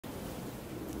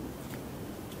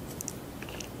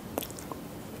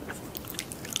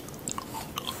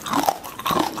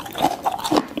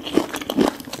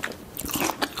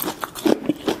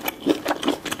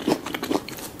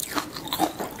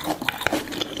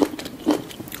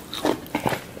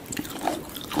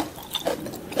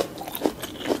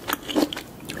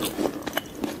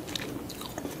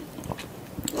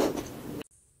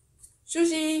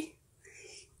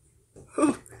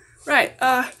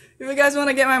guys want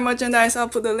to get my merchandise, I'll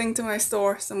put the link to my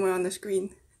store somewhere on the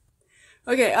screen.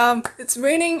 Okay, it's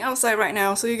raining outside right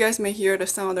now, so you guys may hear the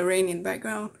sound of the rain in the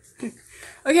background.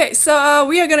 Okay, so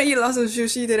we are gonna eat lots of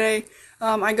sushi today.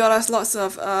 I got us lots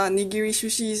of nigiri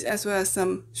sushis as well as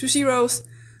some sushi rolls.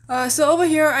 So over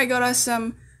here I got us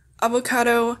some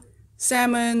avocado,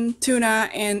 salmon, tuna,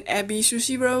 and ebi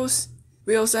sushi rolls.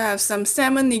 We also have some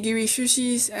salmon nigiri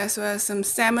sushis as well as some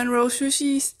salmon roll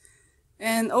sushis.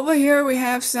 And over here we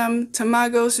have some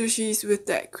tamago sushis with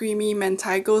that creamy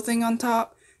mentaiko thing on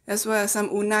top, as well as some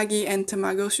unagi and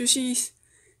tamago sushis.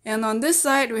 And on this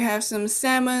side we have some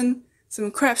salmon,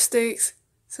 some crab sticks,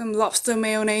 some lobster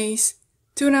mayonnaise,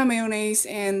 tuna mayonnaise,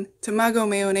 and tamago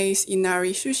mayonnaise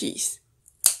inari sushis.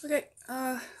 Okay,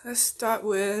 let's start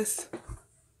with,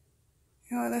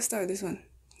 let's start with this one,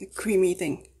 the creamy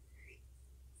thing.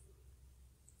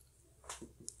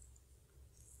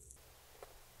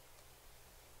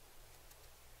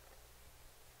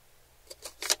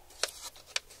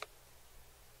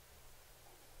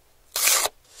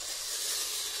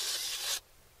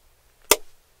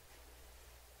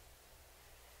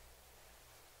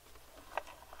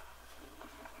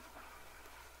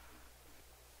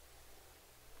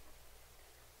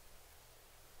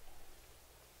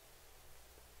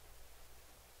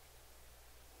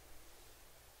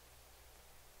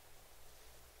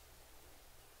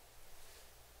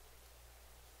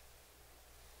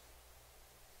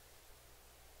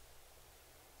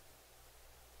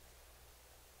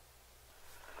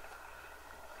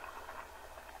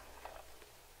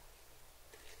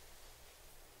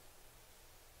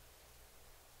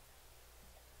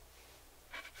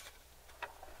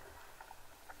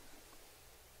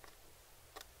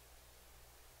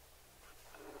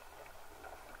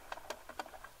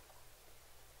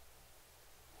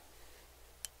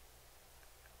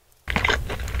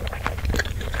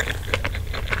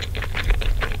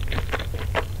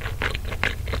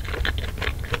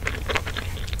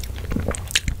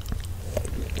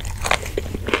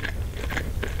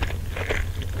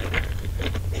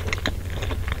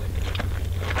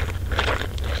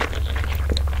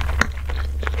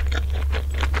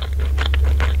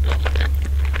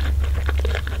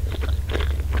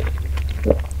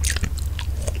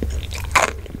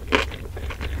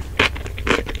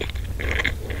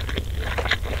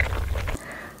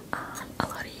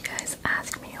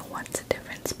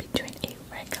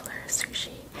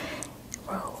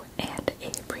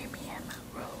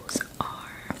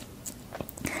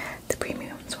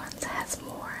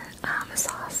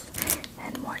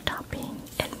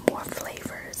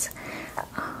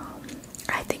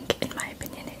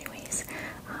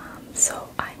 So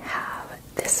I have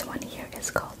this one here.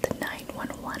 It's called the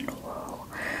 911 roll,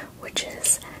 which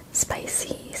is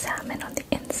spicy salmon on the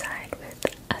inside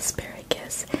with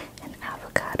asparagus and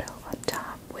avocado on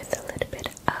top with a little bit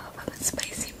of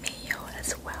spicy mayo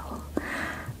as well.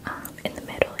 In the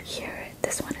middle here,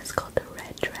 this one is called the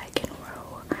Red Dragon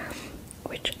roll,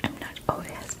 which I'm not, oh, it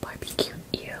has barbecue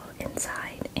eel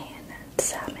inside and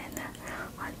salmon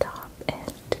on top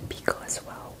and pico as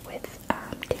well with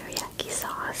teriyaki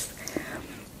sauce.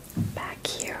 Back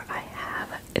here I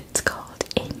have, it's called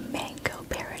a mango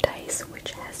paradise,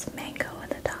 which has mango on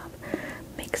the top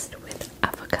mixed with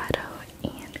avocado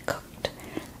and cooked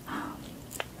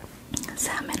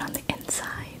salmon on the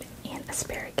inside and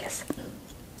asparagus.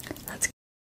 Let's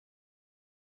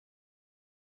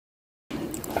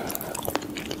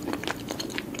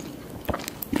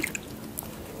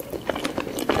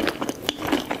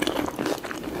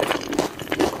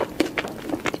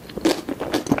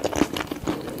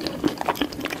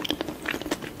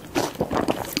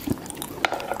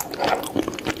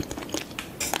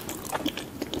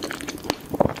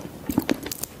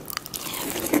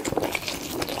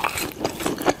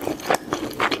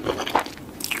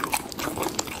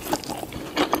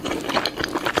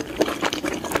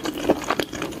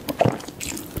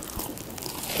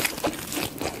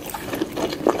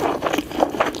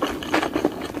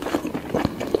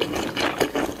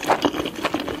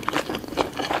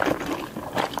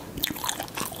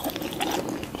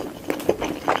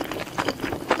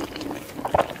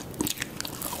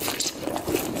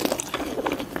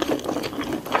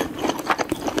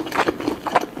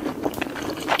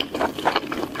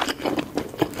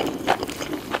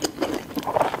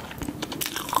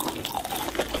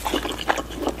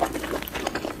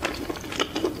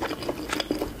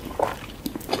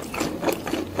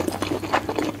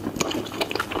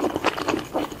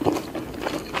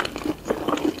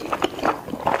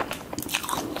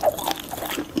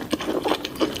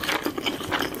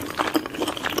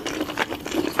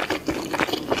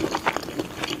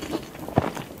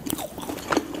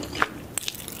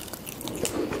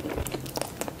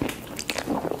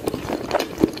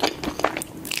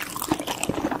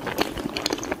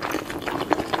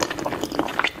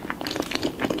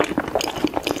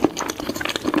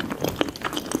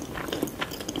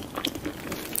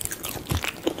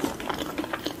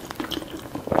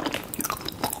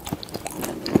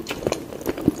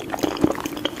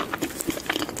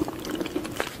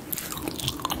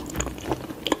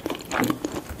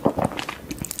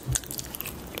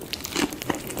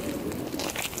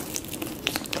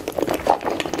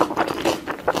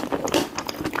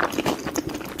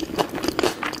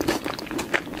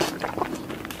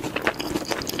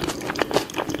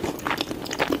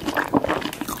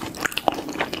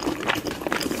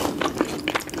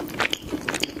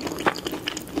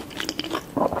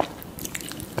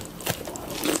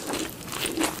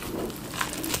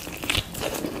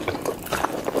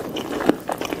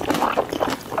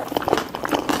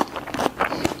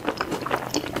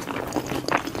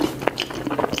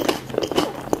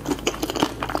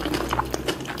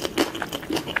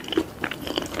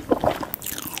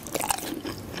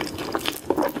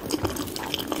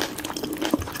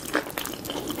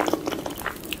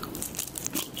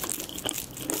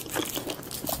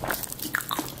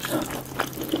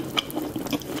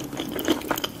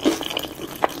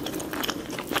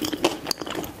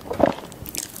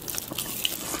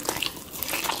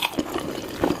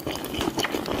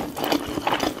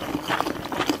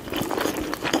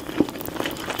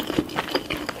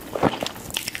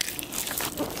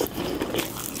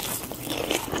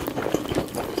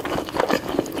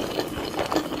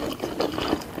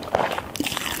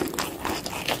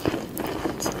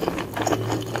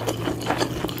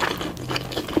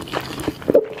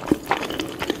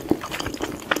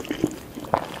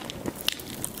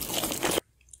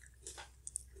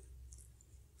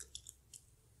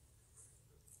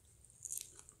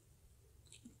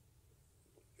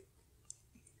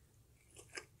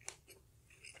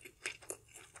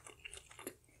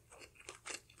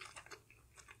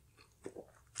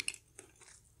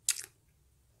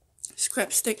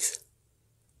crab sticks.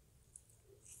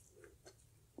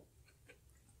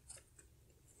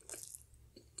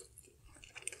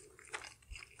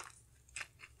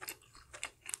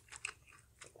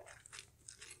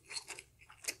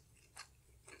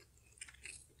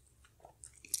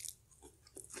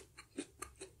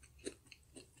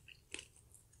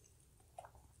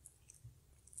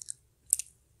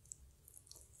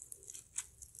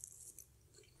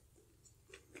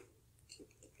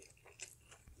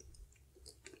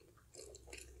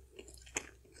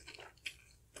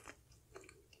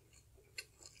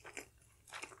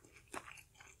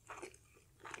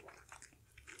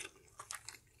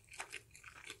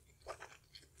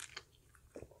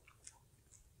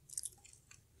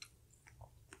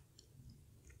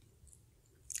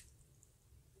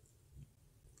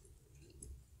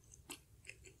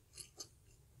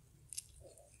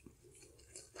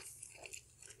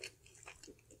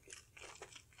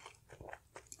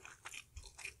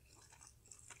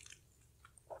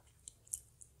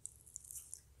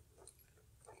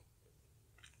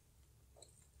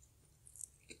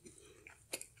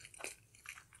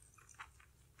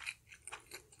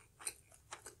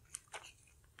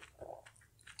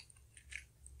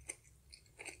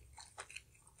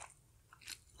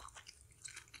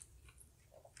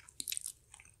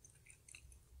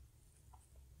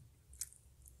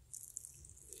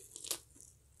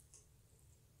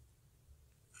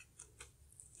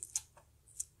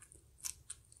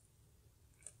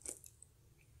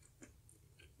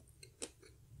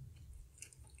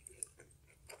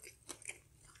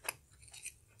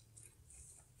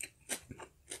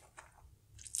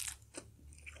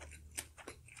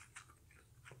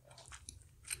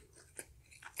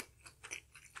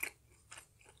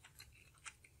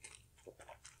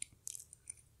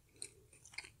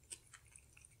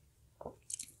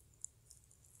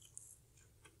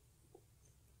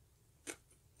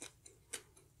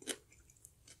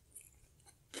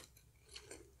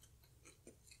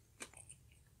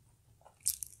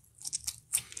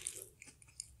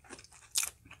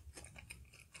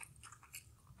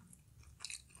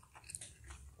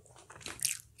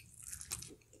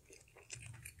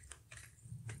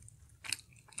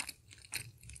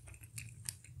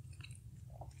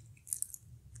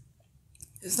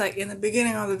 It's like in the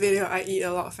beginning of the video I eat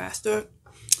a lot faster,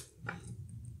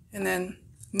 and then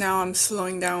now I'm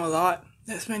slowing down a lot.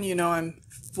 That's when you know I'm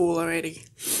full already.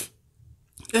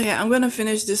 Okay, I'm gonna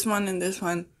finish this one, and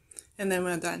then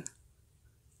we're done.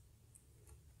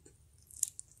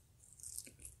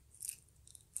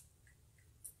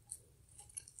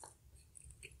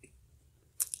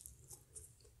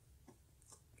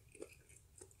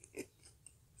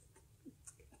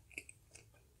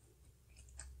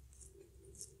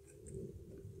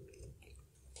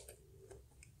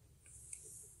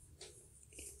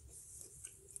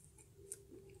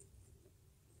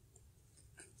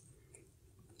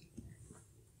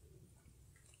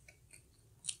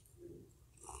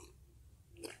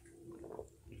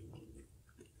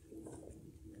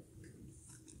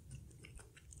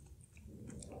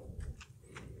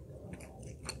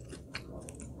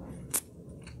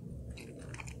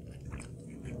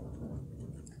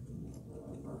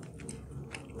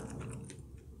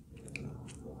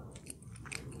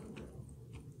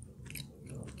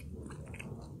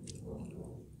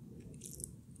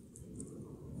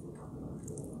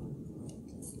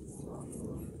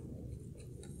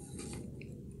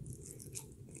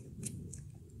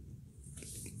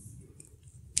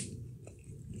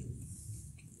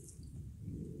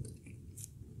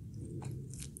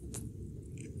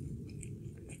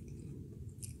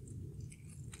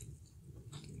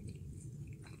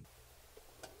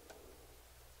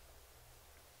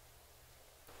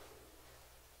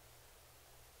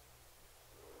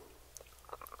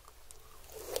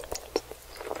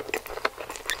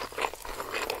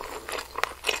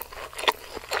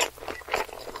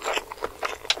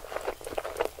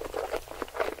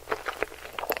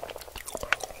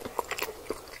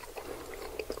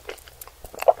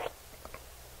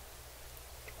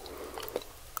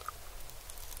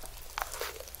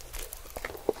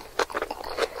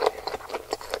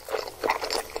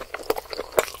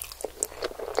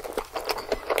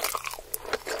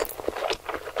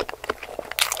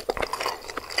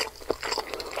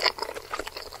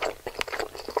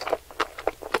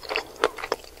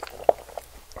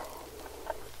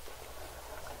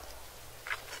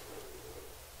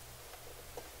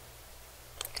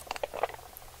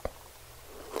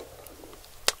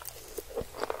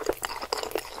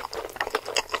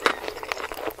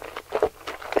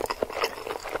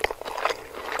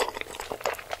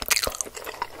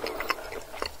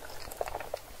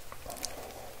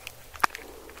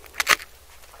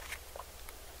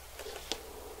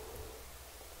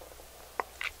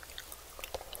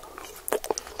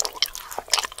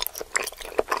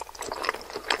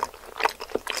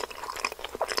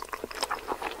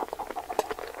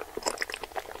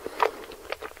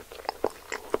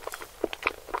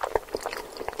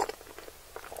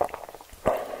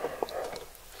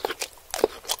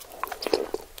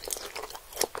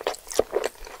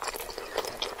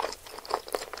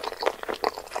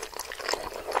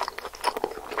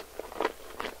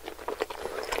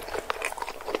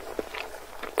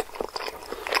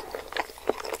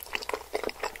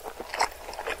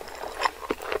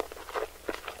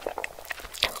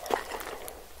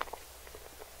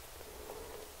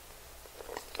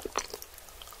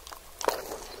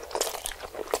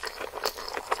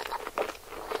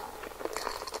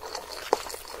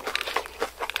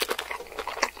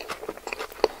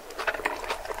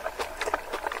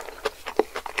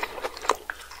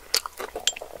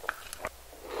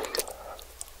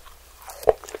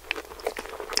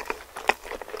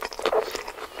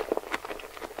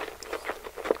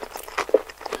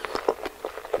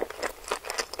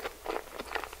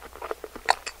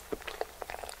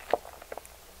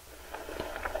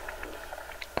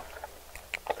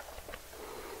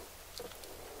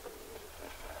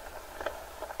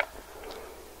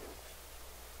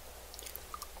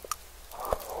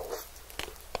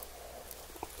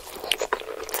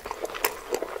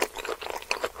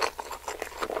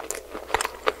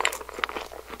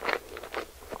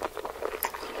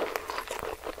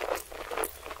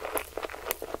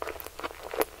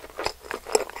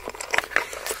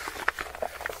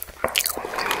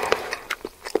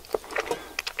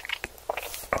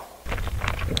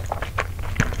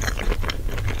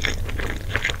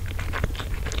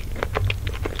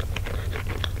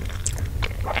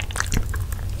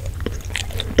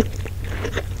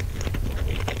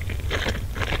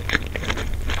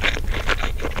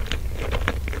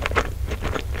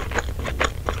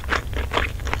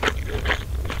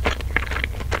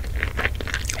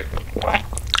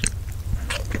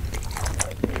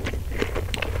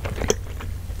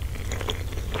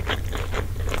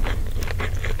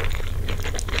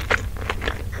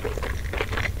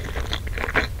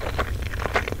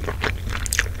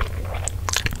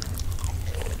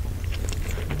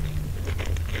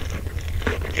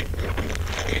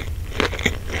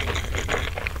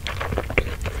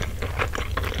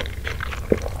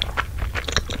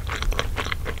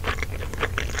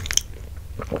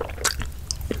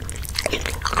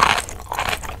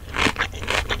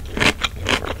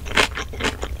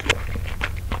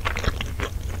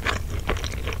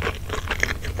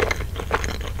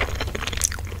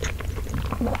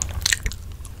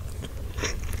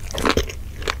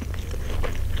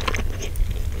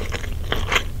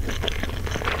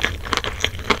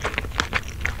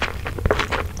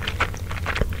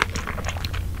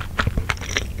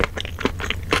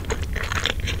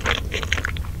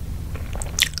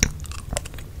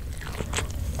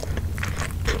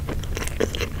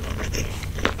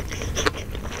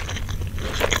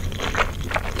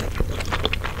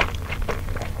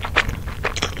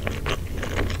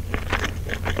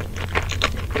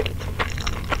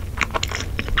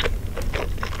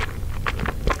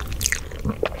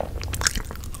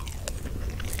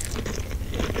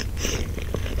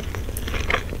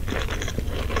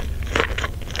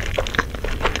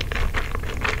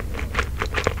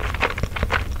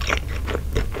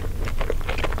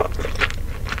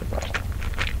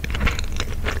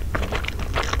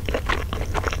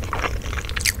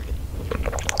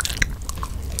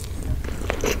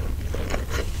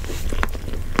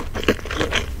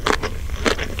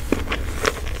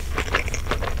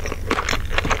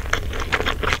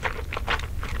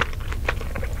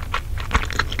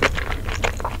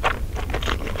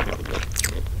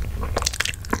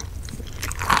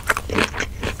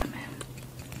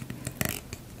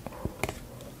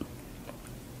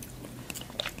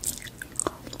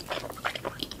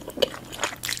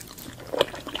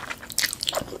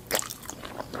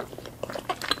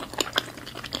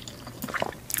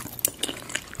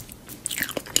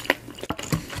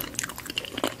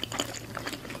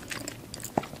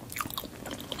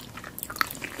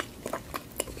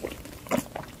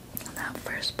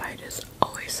 is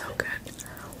always so good.